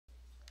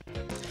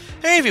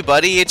Hey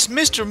everybody, it's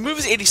Mr.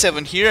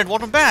 Movies87 here, and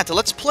welcome back to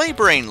Let's Play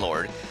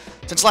Brainlord.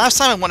 Since last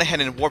time I went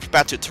ahead and warped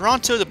back to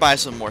Toronto to buy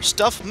some more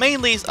stuff,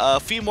 mainly a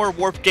few more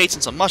warp gates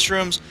and some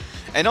mushrooms,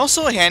 and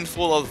also a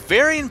handful of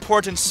very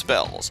important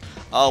spells.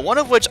 One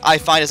of which I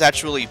find is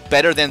actually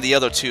better than the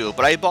other two,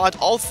 but I bought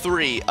all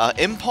three,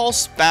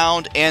 Impulse,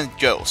 Bound, and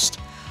Ghost.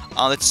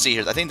 Let's see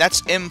here, I think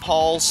that's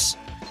Impulse,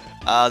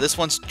 this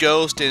one's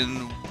Ghost,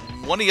 and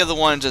one of the other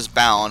ones is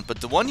Bound,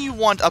 but the one you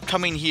want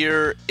upcoming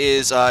here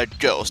is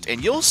Ghost,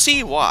 and you'll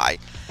see why.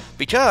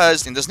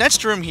 Because in this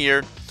next room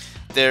here,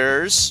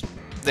 there's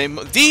the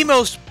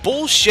most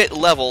bullshit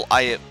level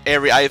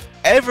area I've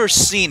ever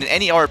seen in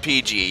any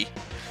RPG.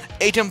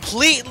 A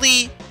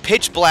completely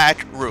pitch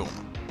black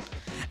room.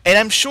 And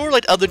I'm sure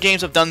like other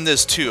games have done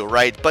this too,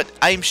 right? But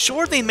I'm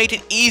sure they made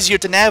it easier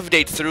to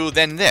navigate through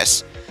than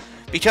this.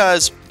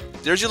 Because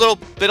there's your little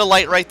bit of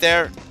light right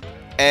there,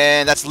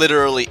 and that's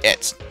literally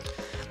it.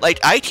 Like,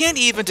 I can't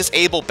even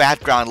disable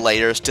background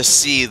layers to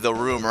see the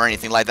room or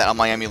anything like that on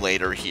my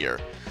emulator here.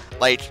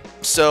 Like,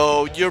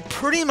 so you're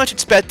pretty much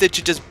expected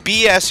to just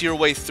BS your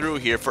way through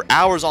here for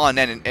hours on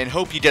end and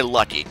hope you get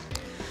lucky.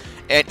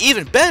 And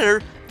even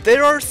better,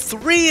 there are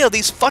 3 of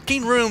these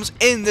fucking rooms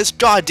in this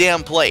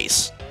goddamn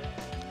place.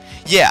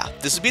 Yeah,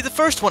 this would be the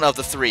first one of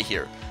the 3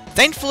 here.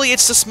 Thankfully,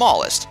 it's the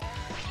smallest.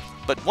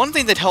 But one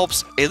thing that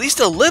helps at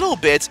least a little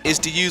bit is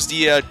to use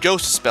the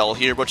Ghost spell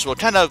here, which will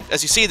kind of,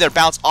 as you see there,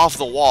 bounce off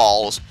the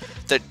walls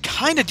to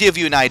kind of give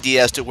you an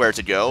idea as to where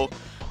to go,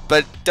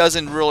 but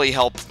doesn't really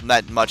help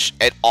that much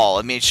at all.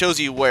 I mean, it shows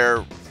you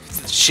where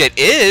shit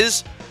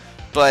is,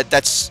 but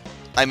that's,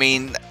 I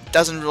mean,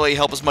 doesn't really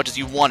help as much as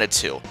you want it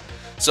to.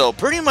 So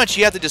pretty much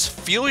you have to just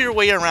feel your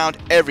way around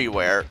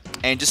everywhere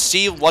and just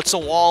see what's a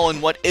wall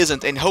and what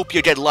isn't and hope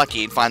you get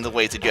lucky and find the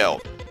way to go.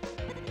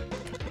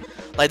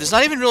 Like, there's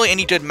not even really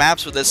any good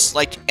maps for this,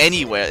 like,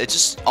 anywhere. It's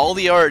just, all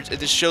the art,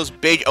 it just shows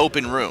big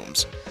open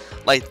rooms.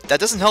 Like, that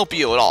doesn't help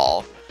you at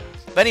all.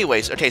 But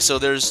anyways, okay, so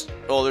there's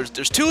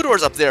 2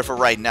 doors up there for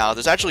right now.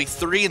 There's actually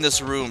 3 in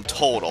this room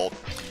total.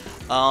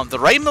 The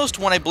rightmost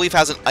one, I believe,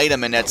 has an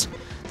item in it.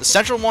 The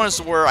central one is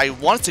where I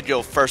wanted to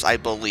go first, I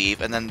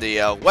believe. And then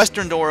the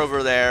western door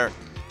over there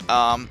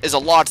is a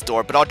locked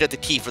door, but I'll get the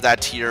key for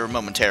that here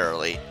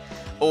momentarily.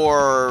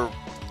 Or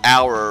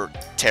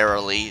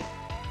hour-tarily.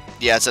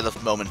 Yeah, instead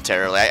of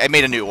momentarily. I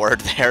made a new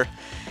word there.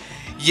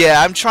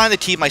 Yeah, I'm trying to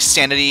keep my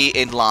sanity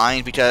in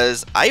line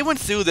because I went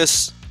through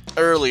this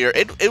earlier.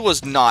 It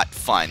was not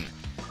fun.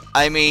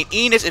 I mean,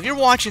 Enos, if you're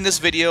watching this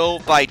video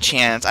by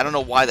chance, I don't know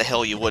why the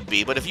hell you would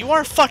be, but if you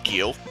are, fuck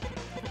you.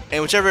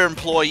 And whichever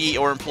employee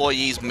or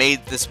employees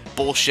made this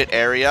bullshit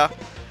area,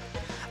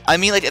 I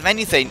mean, like, if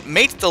anything,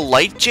 make the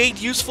light jade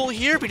useful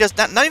here because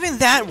not even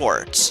that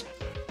works.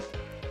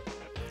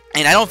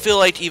 And I don't feel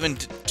like even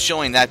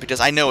showing that because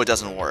I know it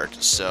doesn't work,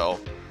 so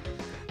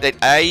that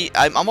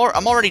I'm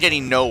already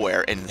getting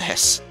nowhere in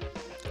this.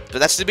 But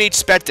that's to be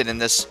expected in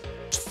this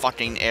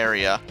fucking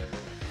area.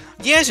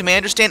 Yes, you may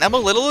understand I'm a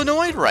little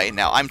annoyed right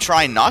now. I'm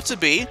trying not to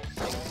be,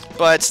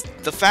 but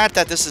the fact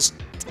that this is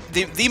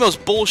the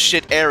most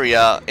bullshit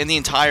area in the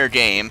entire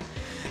game,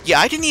 yeah,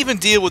 I didn't even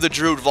deal with the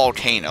Druid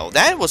Volcano.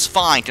 That was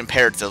fine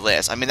compared to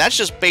this. I mean, that's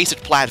just basic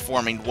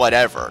platforming,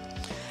 whatever.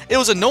 It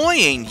was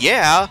annoying,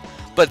 yeah,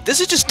 but this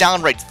is just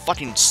downright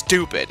fucking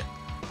stupid.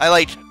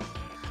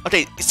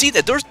 Okay, see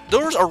that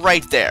doors are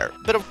right there.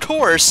 But of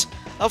course,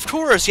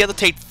 you have to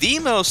take the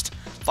most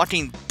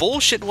fucking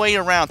bullshit way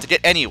around to get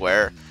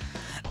anywhere.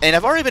 And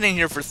I've already been in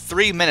here for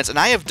 3 minutes, and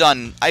I've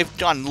gone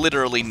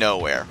literally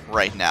nowhere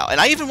right now. And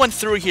I even went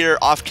through here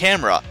off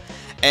camera,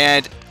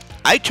 and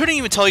I couldn't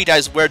even tell you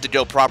guys where to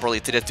go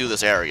properly to get through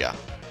this area.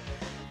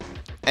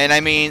 And I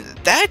mean,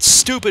 that's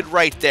stupid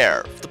right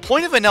there. The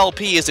point of an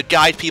LP is to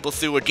guide people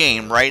through a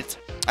game, right?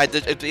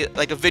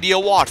 Like a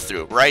video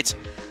walkthrough, right?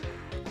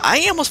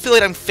 I almost feel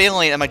like I'm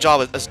failing at my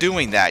job as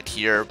doing that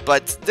here,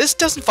 but this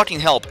doesn't fucking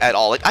help at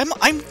all. Like,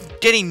 I'm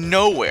getting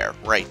nowhere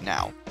right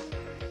now.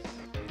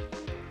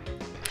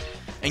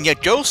 And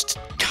yet Ghost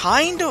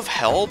kind of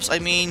helps. I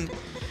mean,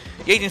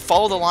 yeah, you can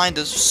follow the line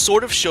to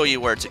sort of show you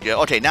where to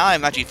go. Okay, now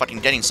I'm actually fucking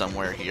getting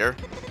somewhere here.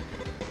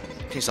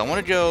 Okay, so I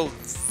want to go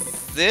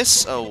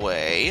this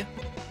away.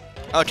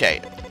 Okay.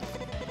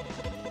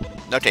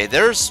 Okay,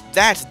 there's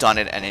that done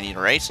at any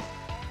rate.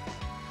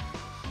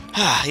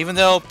 Even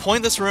though,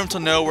 pointless room to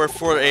nowhere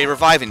for a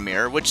reviving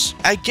mirror, which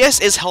I guess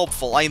is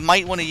helpful. I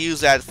might want to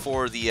use that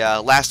for the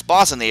last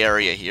boss in the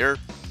area here.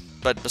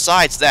 But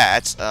besides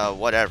that,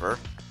 whatever.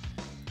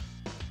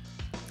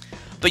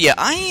 But yeah,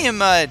 I am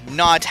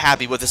not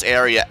happy with this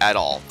area at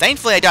all.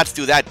 Thankfully, I got to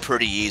do that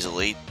pretty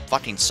easily.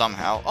 Fucking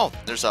somehow. Oh,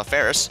 there's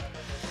Ferris.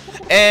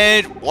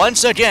 And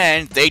once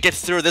again, they get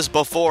through this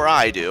before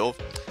I do.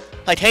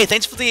 Like, hey,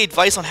 thanks for the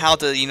advice on how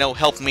to, you know,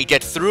 help me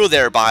get through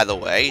there, by the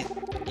way.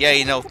 Yeah,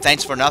 you know,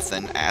 thanks for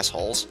nothing,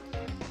 assholes.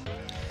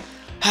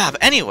 But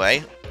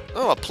anyway,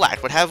 oh, a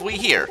plaque. What have we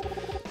here?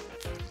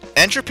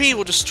 Entropy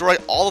will destroy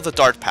all of the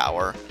dark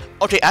power.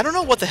 Okay, I don't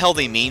know what the hell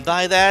they mean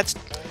by that.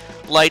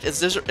 Like, is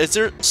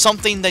there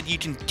something that you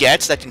can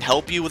get that can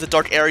help you with the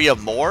dark area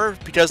more?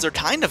 Because there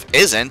kind of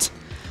isn't.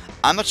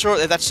 I'm not sure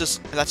if that's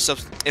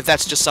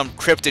just some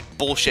cryptic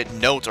bullshit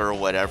note or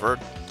whatever.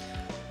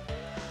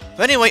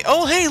 But anyway,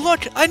 oh hey,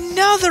 look,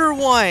 another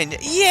one!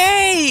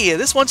 Yay!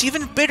 This one's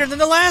even bigger than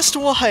the last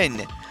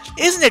one!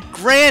 Isn't it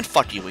grand?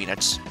 Fuck you,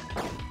 Enix.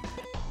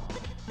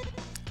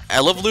 I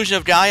love Illusion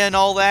of Gaia and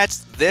all that.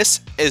 This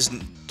is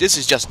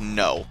just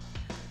no.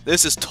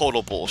 This is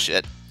total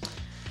bullshit.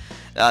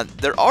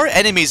 There are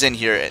enemies in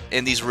here,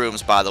 in these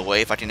rooms, by the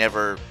way. If I can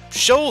ever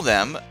show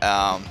them,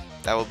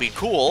 that would be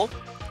cool.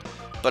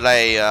 But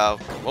well,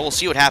 we'll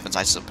see what happens,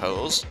 I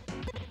suppose.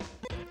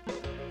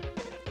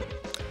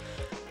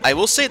 I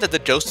will say that the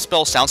ghost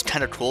spell sounds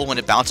kind of cool when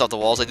it bounces off the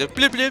walls like the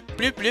blip blip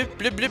blip blip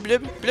blip blip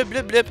blip blip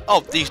blip blip. Oh,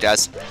 these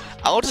guys.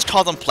 I'll just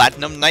call them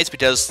Platinum Knights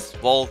because,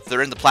 well,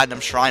 they're in the Platinum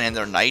Shrine and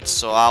they're knights,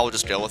 so I'll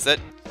just go with it.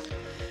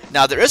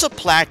 Now, there is a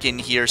plaque in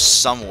here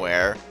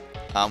somewhere,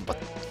 but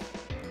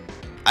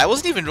I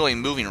wasn't even really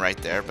moving right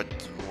there, but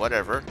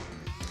whatever.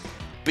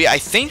 But yeah, I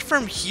think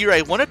from here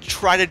I want to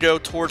try to go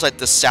towards like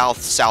the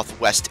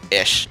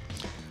southwest-ish,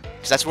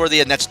 because that's where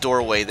the next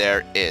doorway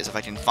there is, if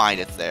I can find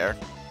it there.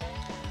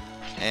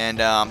 And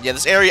yeah,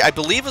 this area I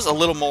believe is a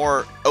little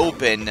more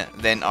open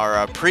than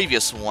our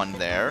previous one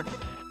there.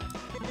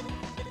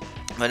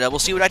 But we'll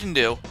see what I can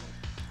do.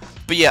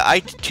 But yeah,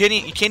 you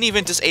can't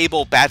even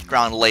disable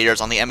background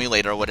layers on the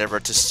emulator or whatever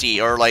to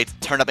see, or like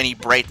turn up any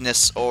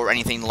brightness or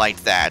anything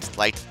like that.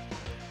 Like,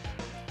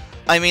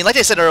 I mean, like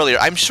I said earlier,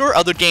 I'm sure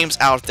other games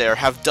out there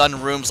have done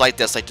rooms like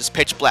this, like just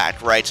pitch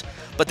black, right?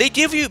 But they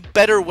give you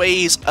better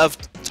ways of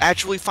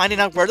actually finding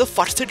out where the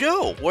fuck to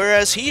go.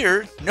 Whereas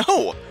here,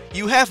 no,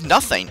 you have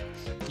nothing.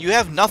 You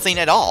have nothing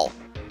at all.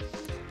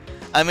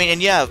 I mean,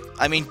 and yeah,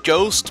 I mean,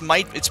 Ghost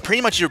it's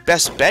pretty much your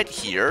best bet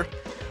here.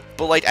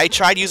 But like, I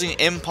tried using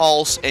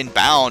Impulse and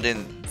Bound,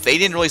 and they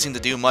didn't really seem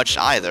to do much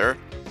either.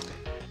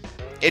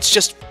 It's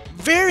just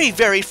very,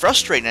 very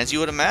frustrating, as you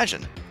would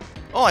imagine.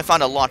 Oh, I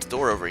found a locked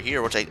door over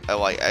here, which I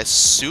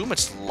assume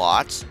it's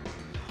locked.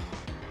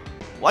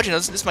 Well, you know,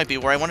 this might be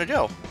where I want to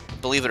go.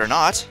 Believe it or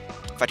not,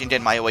 if I can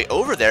get my way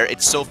over there,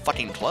 it's so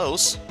fucking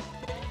close.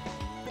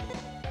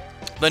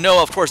 But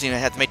no, of course, you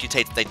have to make you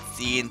take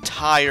the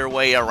entire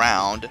way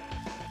around.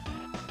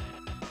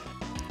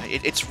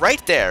 It's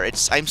right there.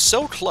 I'm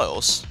so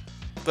close.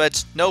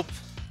 But nope,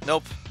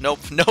 nope, nope,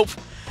 nope.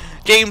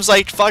 Games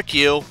like, fuck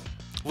you.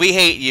 We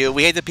hate you.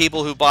 We hate the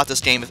people who bought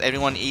this game, if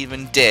anyone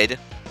even did.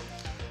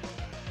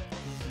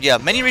 Yeah,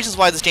 many reasons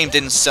why this game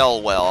didn't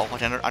sell well. I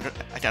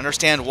can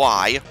understand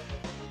why.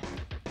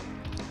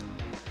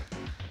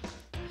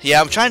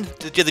 Yeah, I'm trying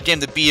to give the game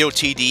the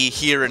BOTD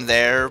here and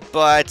there,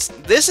 but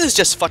this is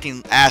just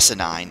fucking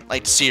asinine.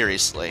 Like,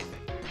 seriously.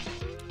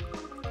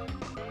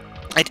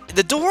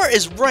 The door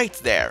is right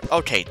there.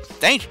 Okay,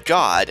 thank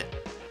God.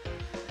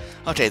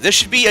 Okay, this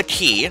should be a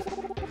key.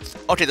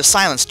 Okay, the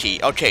silence key.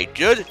 Okay,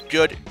 good,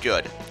 good,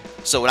 good.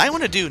 So what I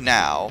want to do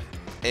now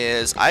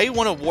is I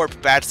want to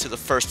warp back to the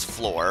first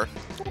floor.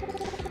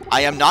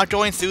 I am not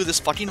going through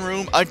this fucking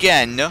room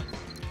again.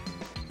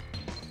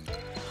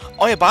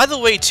 Oh yeah, by the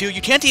way too,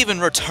 you can't even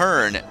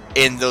return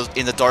in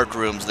the dark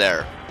rooms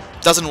there.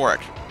 Doesn't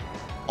work.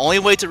 Only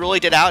way to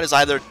really get out is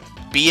either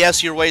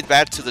BS your way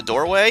back to the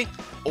doorway,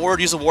 or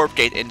use a warp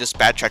gate and just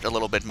backtrack a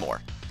little bit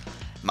more.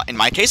 In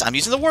my case, I'm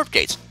using the warp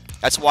gate.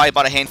 That's why I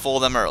bought a handful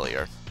of them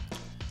earlier.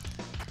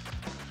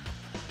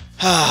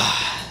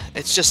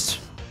 It's just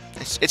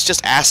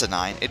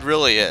asinine. It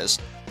really is.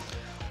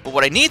 But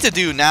what I need to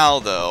do now,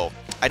 though,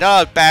 I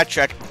gotta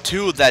backtrack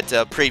to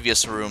that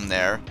previous room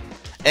there.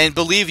 And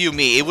believe you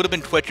me, it would have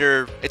been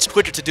quicker. It's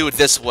quicker to do it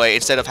this way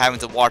instead of having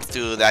to walk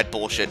through that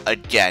bullshit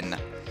again.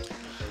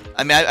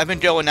 I mean, I've been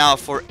going now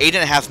for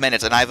 8.5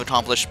 minutes, and I've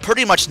accomplished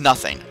pretty much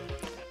nothing.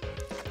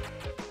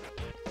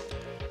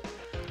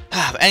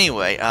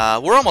 Anyway,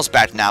 we're almost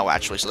back now,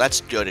 actually, so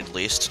that's good at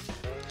least.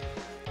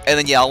 And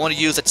then, yeah, I want to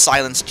use that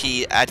silence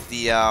key at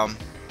the,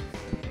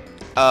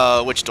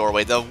 which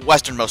doorway? The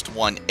westernmost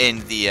one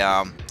in the,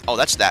 oh,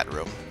 that's that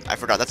room. I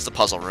forgot, that's the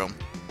puzzle room.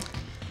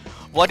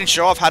 Well, I can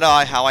show off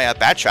how I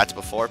backtracked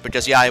before,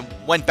 because, yeah, I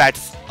went back,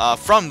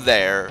 from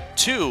there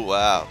to,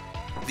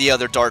 the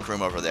other dark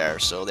room over there,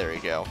 so there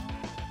you go.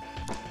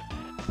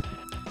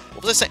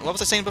 What was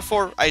I saying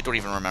before? I don't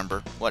even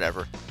remember.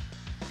 Whatever.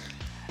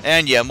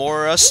 And yeah,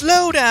 more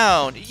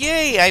slowdown!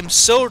 Yay! I'm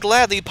so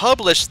glad they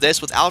published this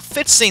without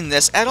fixing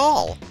this at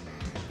all.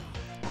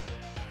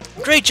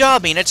 Great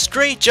job, Enix.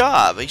 Great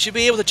job. You should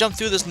be able to jump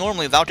through this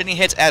normally without any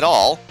hits at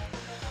all.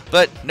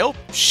 But nope,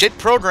 shit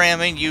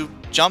programming. You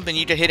jump and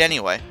you get hit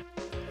anyway.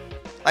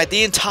 Like,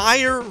 the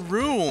entire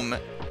room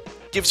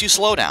gives you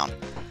slowdown.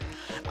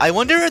 I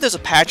wonder if there's a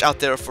patch out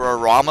there for a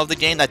ROM of the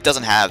game that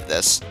doesn't have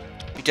this,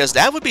 because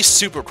that would be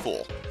super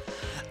cool.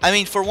 I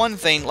mean, for one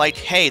thing, like,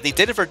 hey, they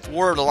did it for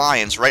War of the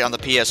Lions, right, on the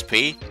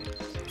PSP,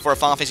 for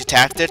Final Fantasy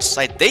Tactics.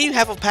 Like, they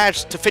have a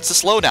patch to fix the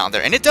slowdown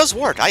there, and it does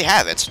work. I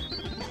have it.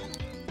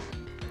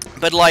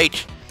 But,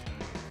 like,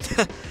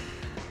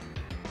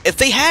 if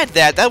they had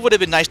that, that would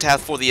have been nice to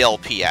have for the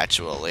LP,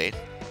 actually.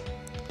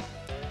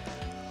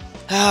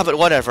 But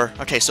whatever.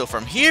 Okay, so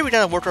from here, we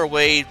gotta work our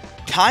way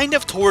kind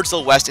of towards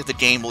the west, if the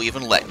game will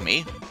even let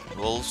me.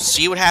 We'll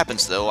see what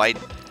happens, though. I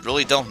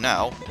really don't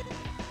know.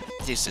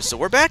 So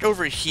we're back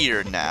over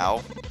here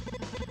now.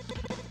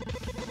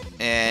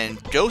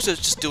 And Ghost is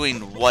just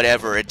doing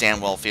whatever it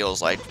damn well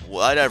feels like.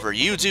 Whatever.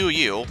 You do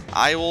you.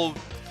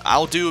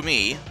 I'll do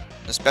me.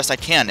 As best I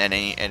can at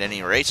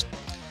any rate.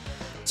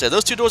 So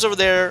those two doors over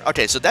there.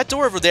 Okay, so that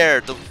door over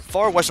there, the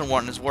far western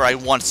one, is where I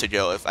want to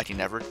go if I can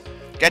ever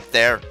get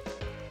there.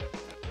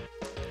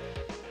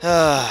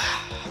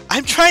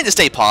 I'm trying to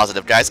stay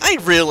positive, guys. I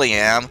really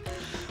am.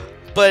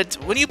 But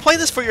when you play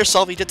this for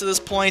yourself, you get to this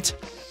point,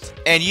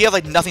 and you have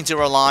like nothing to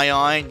rely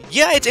on.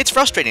 Yeah, it's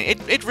frustrating.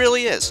 It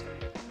really is.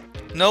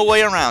 No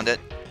way around it.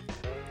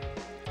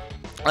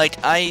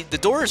 Like the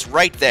door is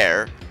right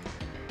there,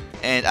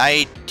 and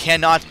I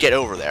cannot get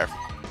over there.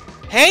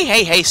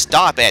 Hey!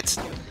 Stop it!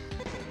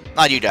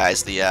 Not you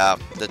guys. The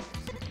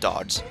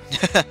dogs.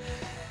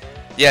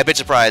 Yeah, a bit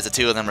surprised the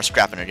two of them are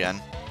scrapping again.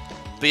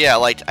 But yeah,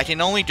 like I can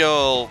only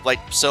go like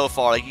so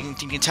far. Like you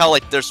can tell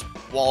like there's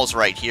walls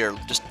right here,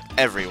 just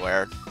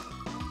everywhere.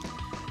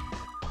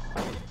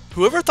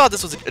 Whoever thought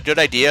this was a good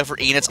idea for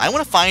Enix, I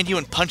want to find you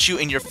and punch you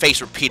in your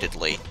face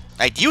repeatedly.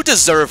 Like, you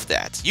deserve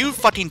that. You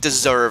fucking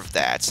deserve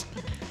that.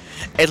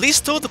 At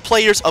least throw the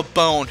players a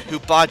bone who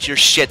bought your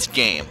shit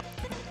game.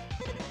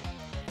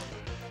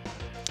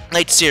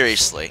 Like,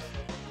 seriously.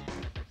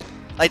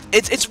 Like,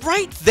 it's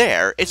right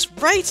there. It's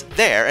right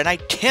there, and I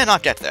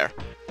cannot get there.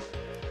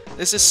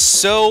 This is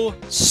so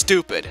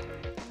stupid.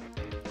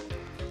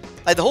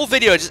 Like, the whole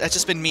video has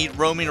just been me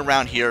roaming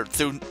around here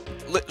through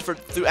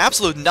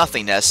absolute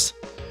nothingness.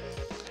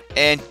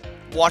 And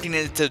walking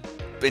into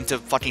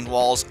fucking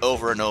walls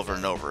over and over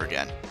and over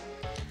again.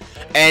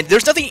 And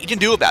there's nothing you can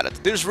do about it.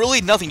 There's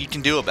really nothing you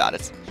can do about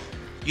it.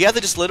 You have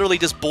to just literally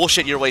just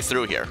bullshit your way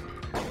through here.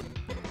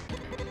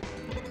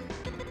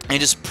 And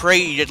just pray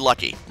you get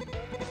lucky.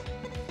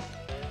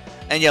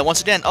 And yeah,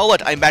 once again, oh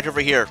look, I'm back over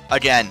here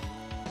again.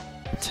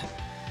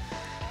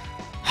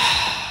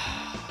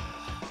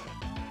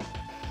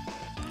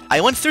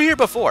 I went through here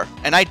before,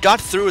 and I got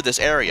through this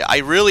area. I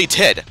really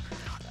did.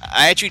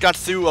 I actually got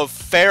through a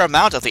fair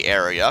amount of the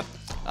area,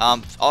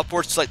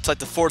 upwards to like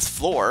the 4th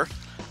floor,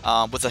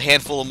 with a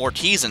handful of more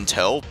keys in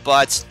tow,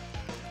 but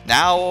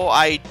now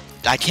I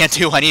can't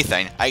do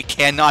anything. I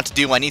cannot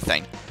do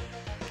anything.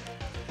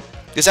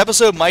 This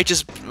episode might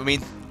just,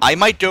 I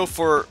might go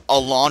for a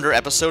longer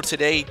episode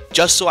today,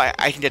 just so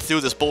I can get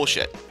through this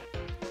bullshit.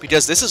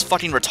 Because this is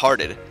fucking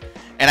retarded.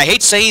 And I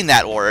hate saying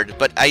that word,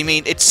 but I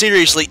mean, it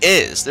seriously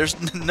is.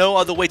 There's no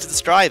other way to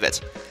describe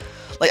it.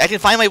 Like, I can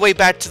find my way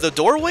back to the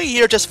doorway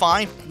here just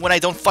fine when I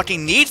don't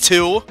fucking need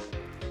to.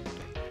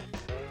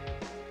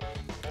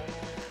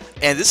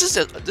 And this is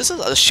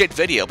a shit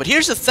video, but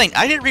here's the thing.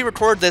 I didn't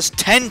re-record this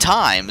 10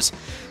 times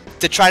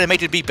to try to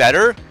make it be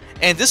better,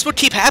 and this would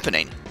keep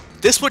happening.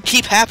 This would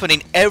keep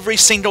happening every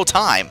single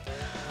time.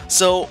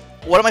 So,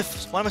 what am I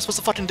supposed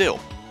to fucking do?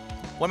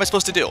 What am I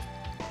supposed to do?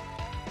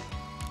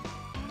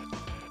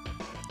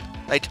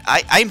 Like,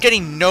 I'm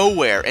getting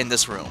nowhere in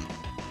this room.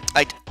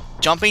 Like,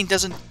 jumping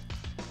doesn't...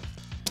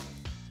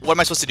 What am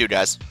I supposed to do,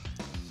 guys?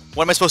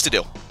 What am I supposed to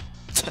do?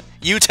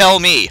 You tell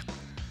me.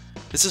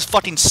 This is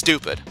fucking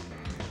stupid.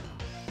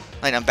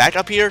 Like, I'm back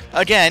up here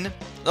again.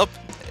 Nope.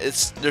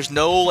 There's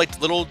no,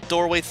 like, little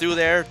doorway through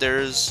there.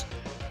 There's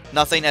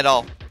nothing at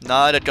all.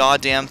 Not a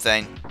goddamn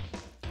thing.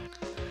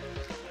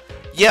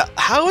 Yeah,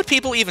 how would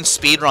people even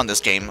speedrun this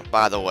game,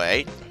 by the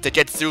way, to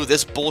get through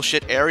this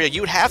bullshit area?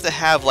 You would have to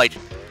have, like,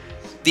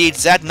 the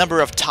exact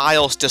number of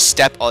tiles to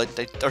step on,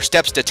 or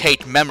steps to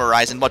take,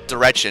 memorize in what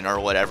direction or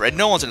whatever, and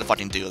no one's gonna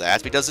fucking do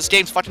that because this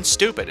game's fucking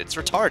stupid. It's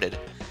retarded.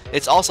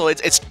 It's also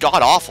it's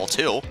god awful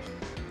too.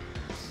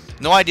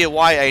 No idea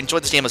why I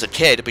enjoyed this game as a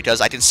kid, because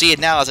I can see it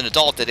now as an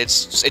adult that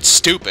it's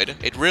stupid.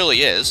 It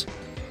really is.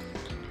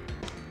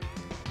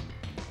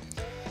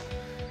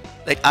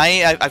 Like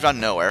I've gotten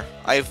nowhere.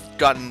 I've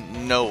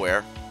gotten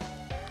nowhere.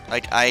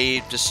 Like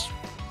I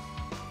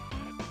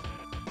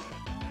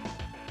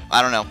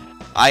don't know.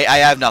 I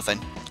have nothing.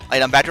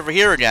 I'm back over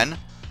here again,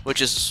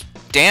 which is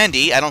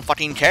dandy. I don't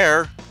fucking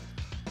care.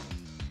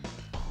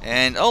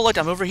 And, oh, look,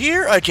 I'm over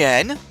here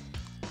again.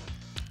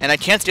 And I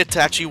can't get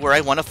to actually where I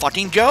want to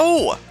fucking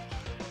go.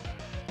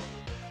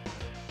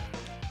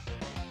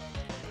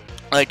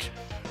 Like,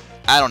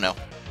 I don't know.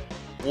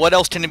 What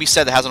else can be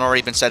said that hasn't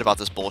already been said about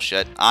this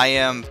bullshit? I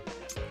am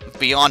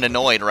beyond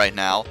annoyed right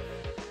now.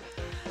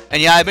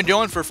 And yeah, I've been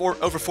doing for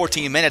over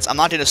 14 minutes. I'm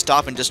not going to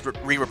stop and just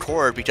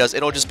re-record because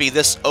it'll just be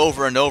this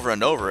over and over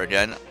and over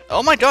again.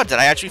 Oh my god, did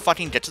I actually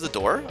fucking get to the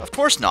door? Of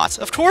course not.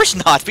 Of course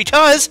not,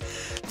 because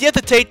you have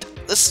to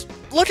take this.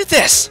 Look at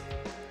this.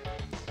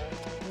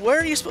 What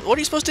are you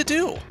supposed to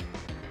do?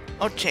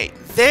 Okay,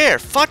 there.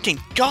 Fucking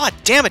god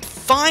damn it,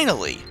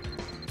 finally.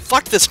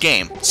 Fuck this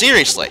game.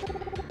 Seriously.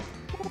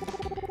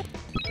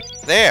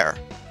 There.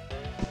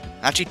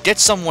 Actually get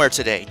somewhere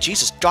today.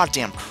 Jesus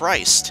goddamn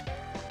Christ.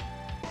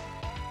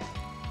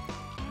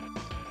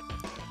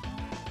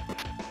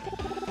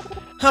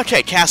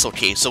 Okay, castle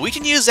key. So we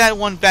can use that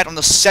one back on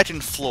the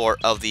 2nd floor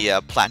of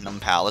the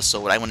Platinum Palace. So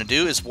what I want to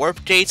do is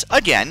warp gates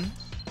again.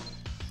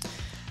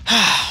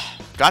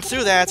 got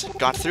through that,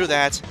 got through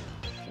that.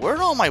 Where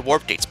are all my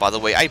warp gates, by the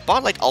way? I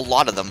bought, like, a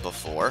lot of them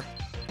before.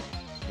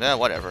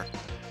 Whatever.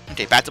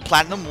 Okay, back to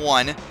Platinum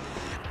 1. And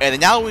then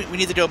now we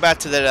need to go back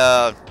to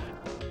that,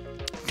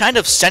 kind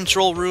of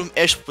central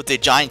room-ish with the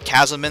giant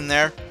chasm in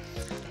there.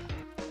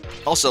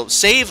 Also,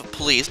 save,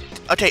 please.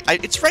 Okay,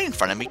 it's right in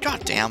front of me.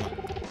 God damn.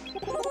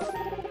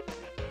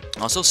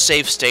 Also,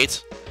 save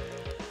state.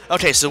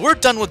 Okay, so we're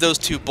done with those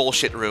 2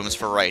 bullshit rooms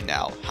for right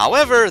now.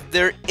 However,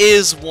 there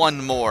is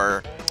one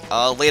more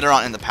later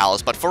on in the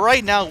palace, but for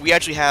right now, we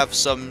actually have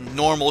some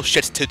normal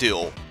shit to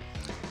do.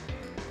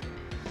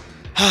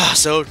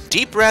 So,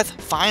 deep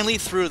breath, finally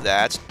through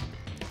that.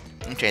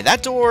 Okay,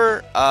 that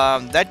door,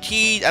 that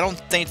key, I don't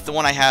think the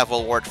one I have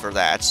will work for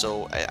that,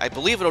 so I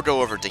believe it'll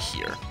go over to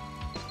here.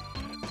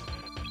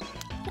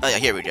 Oh yeah,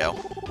 here we go.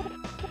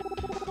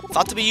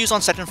 Thought to be used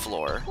on 2nd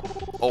floor.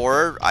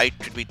 Or I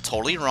could be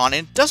totally wrong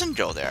and it doesn't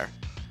go there.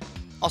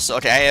 Also,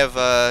 okay, I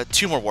have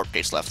 2 more warp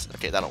gates left.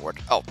 Okay, that'll work.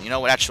 Oh, you know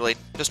what, actually,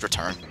 just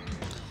return.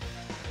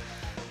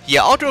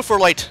 Yeah, I'll go for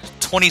like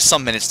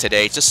 20-some minutes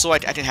today, just so I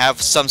can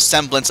have some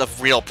semblance of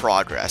real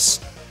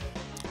progress.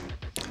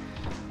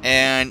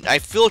 And I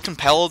feel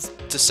compelled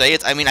to say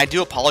it. I mean, I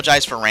do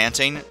apologize for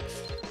ranting,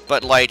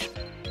 but like,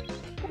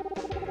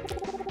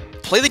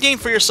 play the game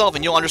for yourself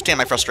and you'll understand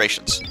my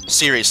frustrations.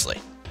 Seriously.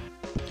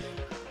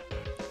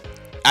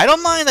 I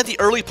don't mind that the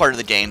early part of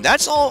the game,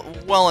 that's all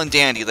well and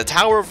dandy. The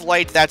Tower of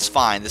Light, that's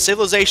fine. The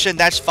Civilization,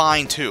 that's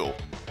fine too.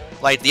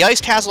 Like, the Ice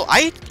Castle,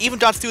 I even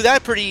got through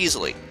that pretty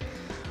easily.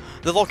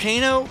 The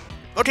Volcano,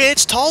 okay,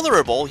 it's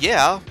tolerable,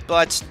 yeah,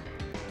 but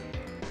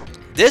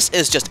this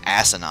is just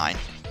asinine.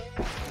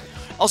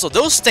 Also,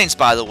 those things,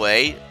 by the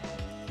way,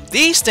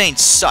 these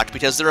things suck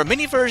because they're a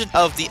mini version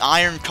of the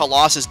Iron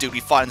Colossus dude we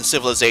fought in the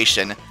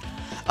Civilization.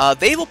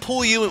 They will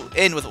pull you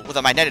in with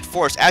a magnetic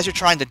force as you're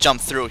trying to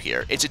jump through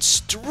here. It's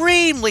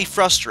extremely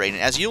frustrating,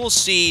 as you will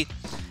see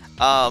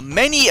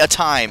many a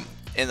time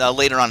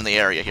later on in the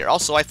area here.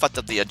 Also, I fucked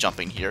up the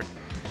jumping here.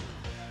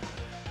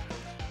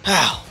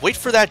 Wait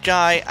for that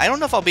guy. I don't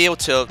know if I'll be able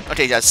to...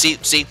 Okay, yeah, see,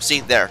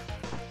 there.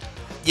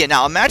 Yeah,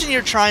 now imagine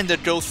you're trying to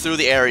go through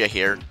the area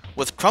here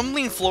with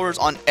crumbling floors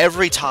on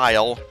every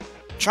tile,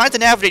 trying to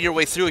navigate your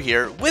way through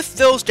here with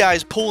those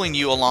guys pulling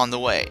you along the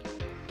way.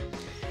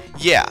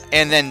 Yeah,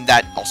 and then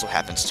that also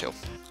happens too.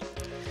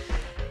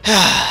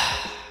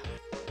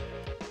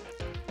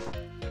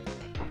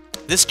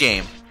 This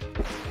game.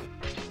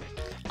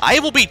 I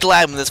will be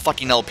glad when this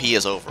fucking LP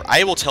is over.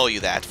 I will tell you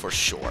that for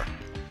sure.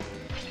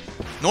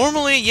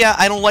 Normally, yeah,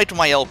 I don't like when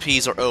my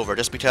LPs are over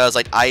just because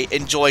like I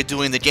enjoy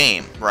doing the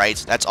game, right?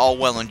 That's all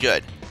well and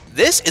good.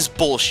 This is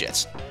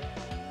bullshit.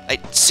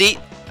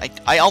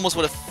 I almost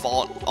would have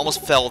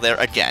almost fell there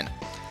again.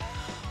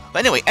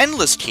 But anyway,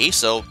 endless key,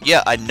 so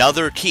yeah,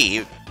 another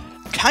key.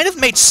 Kind of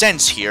made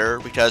sense here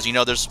because, you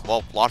know, there's,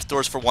 well, lots of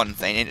doors for one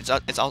thing, and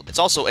it's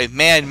also a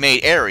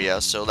man-made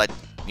area, so that,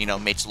 you know,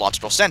 makes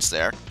logical sense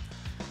there.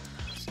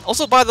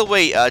 Also, by the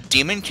way,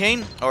 Demon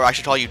King, or I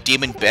should call you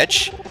Demon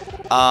Bitch,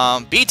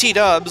 BT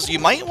Dubs, you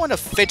might want to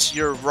fit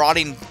your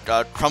rotting,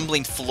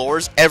 crumbling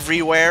floors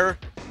everywhere.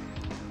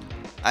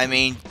 I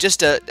mean,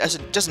 just an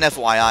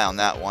FYI on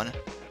that one.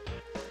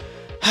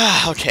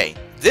 Okay,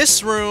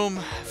 this room,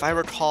 if I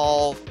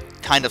recall,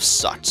 kind of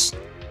sucks.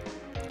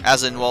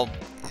 As in, well,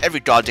 every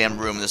goddamn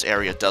room in this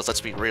area does, let's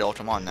be real,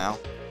 come on now.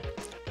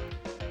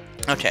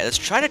 Okay, let's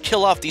try to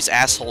kill off these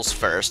assholes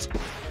first.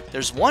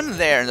 There's one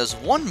there, and there's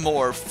one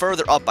more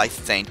further up, I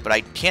think, but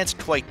I can't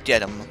quite get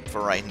them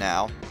for right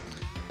now.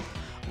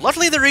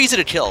 Luckily, they're easy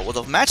to kill. With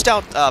a matched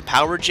out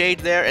Power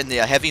Jade there and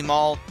the Heavy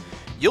Maul,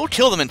 you'll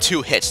kill them in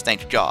 2 hits,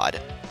 thank God.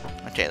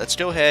 Okay, let's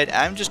go ahead.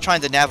 I'm just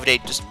trying to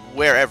navigate just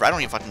wherever. I don't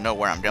even fucking know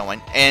where I'm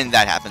going. And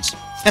that happens.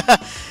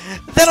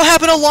 That'll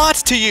happen a lot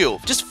to you.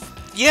 Just,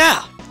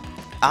 yeah.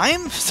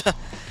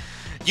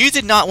 You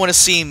did not want to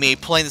see me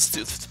playing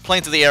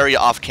through the area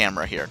off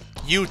camera here.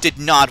 You did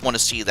not want to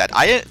see that.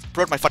 I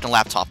broke my fucking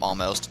laptop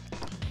almost.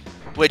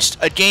 Which,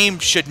 a game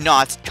should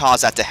not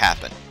cause that to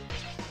happen.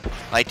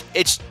 Like,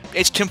 it's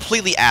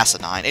completely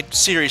asinine. It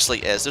seriously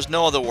is. There's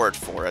no other word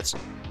for it.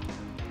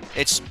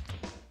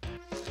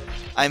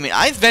 I mean,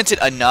 I've vented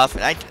enough,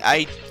 and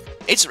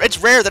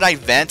it's rare that I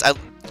vent.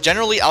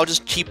 Generally, I'll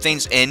just keep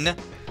things in,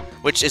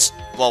 which is,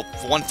 well,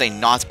 for one thing,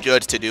 not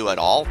good to do at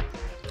all.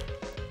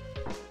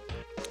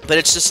 But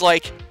it's just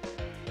like,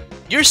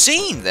 you're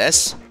seeing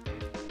this.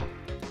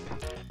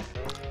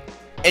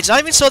 It's not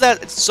even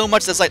so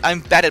much that's like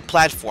I'm bad at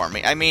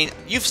platforming. I mean,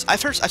 I've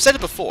said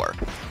it before.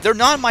 They're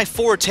not my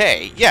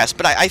forte, yes,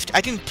 but I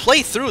can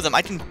play through them.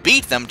 I can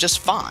beat them just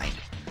fine.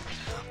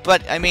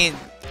 But I mean,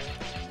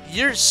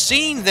 you're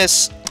seeing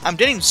this. I'm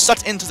getting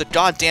sucked into the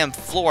goddamn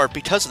floor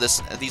because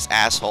of these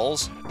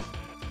assholes.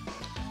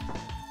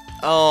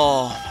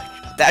 Oh,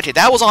 okay,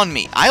 that was on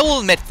me. I will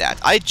admit that.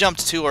 I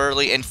jumped too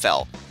early and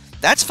fell.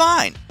 That's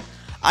fine.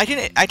 I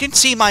can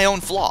see my own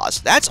flaws.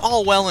 That's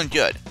all well and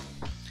good.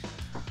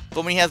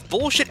 But when you have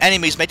bullshit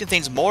enemies making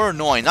things more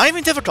annoying, not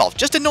even difficult,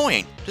 just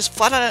annoying, just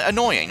flat out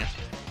annoying,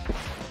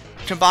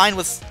 combined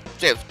with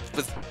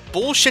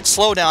bullshit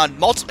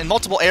slowdown in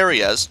multiple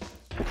areas,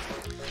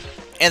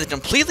 and the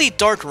completely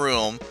dark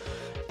room,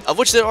 of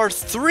which there are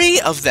 3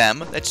 of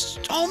them. That's...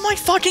 Oh my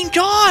fucking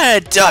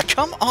god!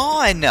 Come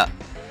on!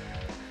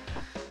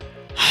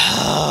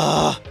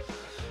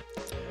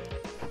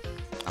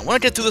 I want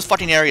to get through this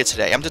fucking area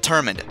today. I'm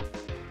determined.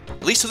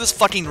 At least to this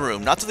fucking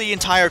room, not to the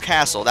entire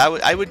castle.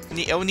 I would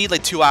need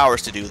like 2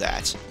 hours to do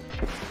that.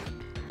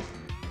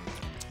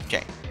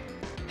 Okay.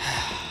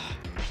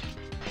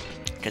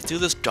 Get through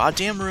this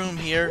goddamn room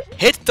here.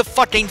 Hit the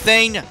fucking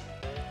thing!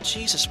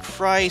 Jesus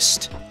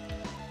Christ.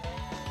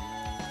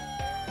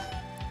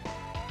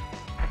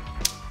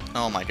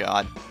 Oh my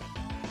god.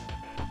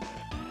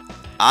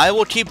 I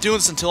will keep doing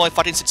this until I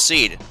fucking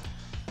succeed.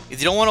 If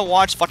you don't want to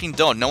watch, fucking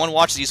don't. No one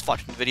watches these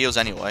fucking videos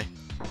anyway.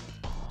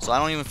 So I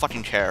don't even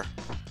fucking care.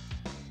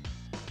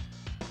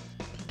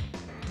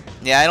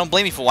 Yeah, I don't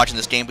blame you for watching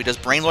this game because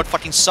Brainlord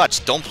fucking sucks.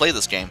 Don't play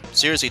this game.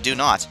 Seriously, do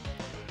not.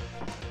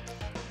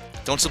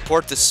 Don't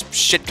support this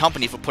shit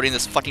company for putting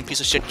this fucking piece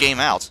of shit game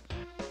out.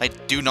 I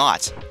do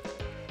not.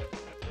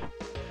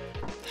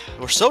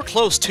 We're so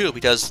close too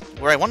because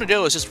where I want to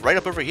go is just right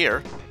up over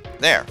here.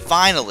 There,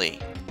 finally.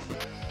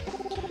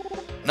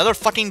 Another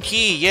fucking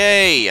key,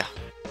 yay!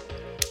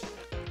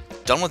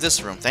 Done with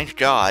this room, thank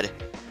God.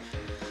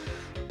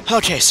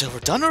 Okay, so we're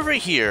done over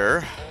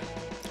here.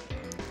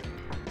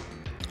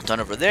 Done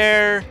over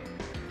there.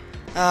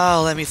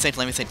 Oh, let me think.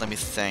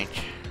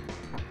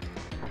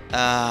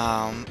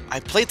 I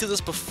played through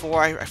this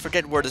before. I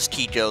forget where this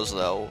key goes,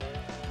 though.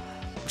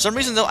 For some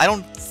reason, though, I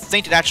don't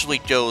think it actually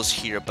goes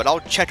here, but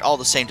I'll check all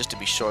the same just to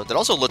be sure. That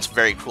also looks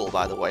very cool,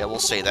 by the way. I will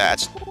say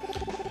that.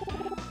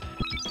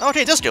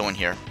 Okay, it does go in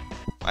here.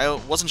 I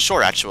wasn't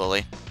sure,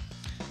 actually.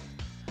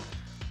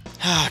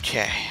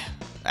 Okay.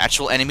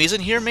 Actual enemies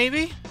in here,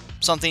 maybe?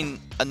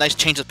 A nice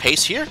change of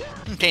pace here?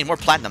 Okay, more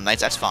Platinum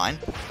Knights, that's fine.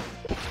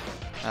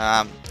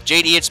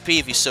 Jade EXP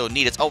if you so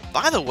need it. Oh,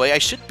 by the way, I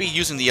should be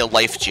using the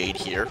Life Jade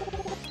here.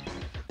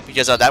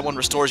 Because that one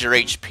restores your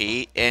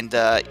HP, and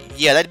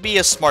yeah, that'd be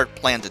a smart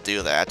plan to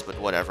do that, but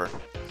whatever.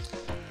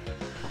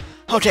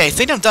 Okay, I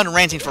think I'm done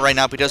ranting for right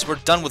now because we're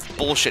done with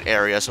bullshit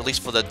areas, at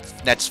least for the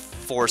next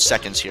 4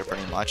 seconds here,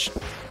 pretty much.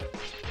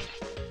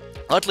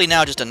 Luckily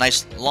now, just a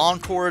nice long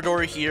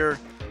corridor here,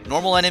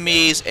 normal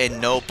enemies, and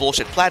no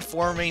bullshit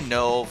platforming,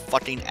 no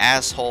fucking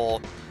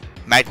asshole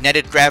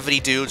magnetic gravity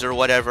dudes or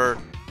whatever.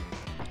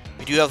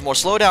 We do have more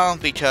slowdown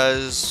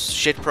because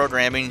shit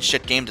programming,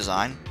 shit game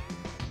design.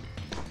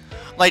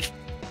 Like,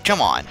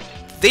 come on.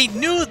 They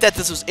knew that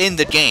this was in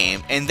the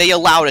game, and they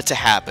allowed it to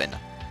happen.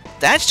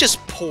 That's just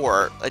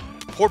poor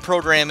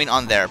programming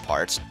on their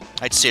parts.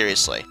 Like,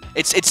 seriously.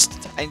 It's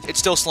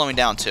still slowing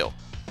down, too.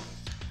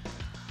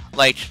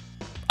 Like,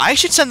 I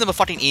should send them a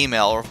fucking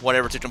email or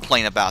whatever to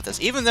complain about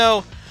this. Even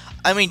though,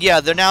 I mean,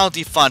 yeah, they're now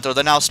defunct or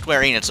they're now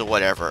Square Enix or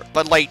whatever.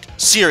 But, like,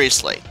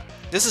 seriously.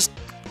 This is...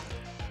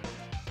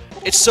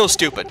 It's so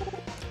stupid.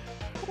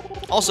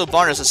 Also,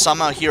 Barnes is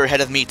somehow here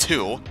ahead of me,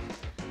 too.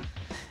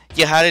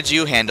 Yeah, how did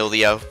you handle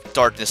the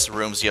darkness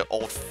rooms, you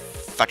old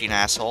fucking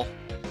asshole?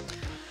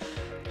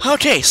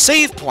 Okay,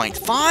 save point.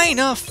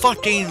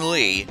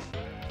 Fine-fucking-ly.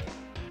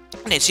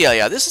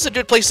 Yeah, this is a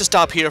good place to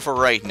stop here for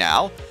right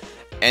now.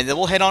 And then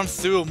we'll head on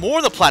through more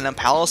of the Platinum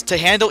Palace to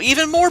handle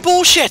even more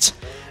bullshit!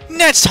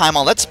 Next time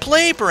on Let's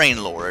Play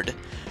Brainlord.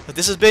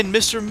 This has been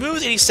Mr.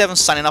 Moves87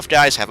 signing off,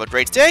 guys. Have a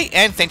great day,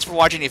 and thanks for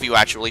watching if you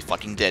actually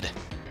fucking did.